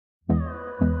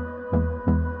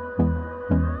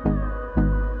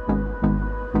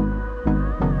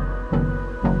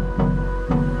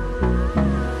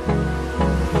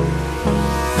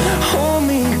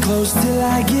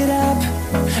I get up.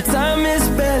 Time is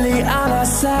barely on our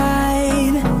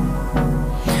side.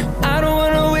 I don't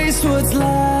wanna waste what's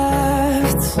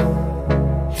left.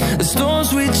 The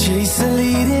storms we chase are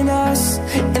leading us,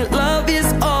 and love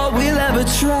is all we'll ever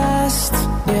trust.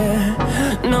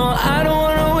 Yeah, no, I don't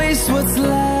wanna waste what's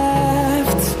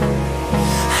left.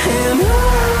 And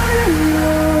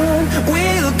on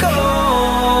we'll go,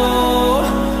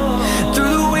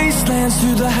 through the wastelands,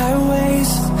 through the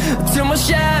highways, till my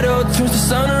shadow turns to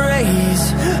sun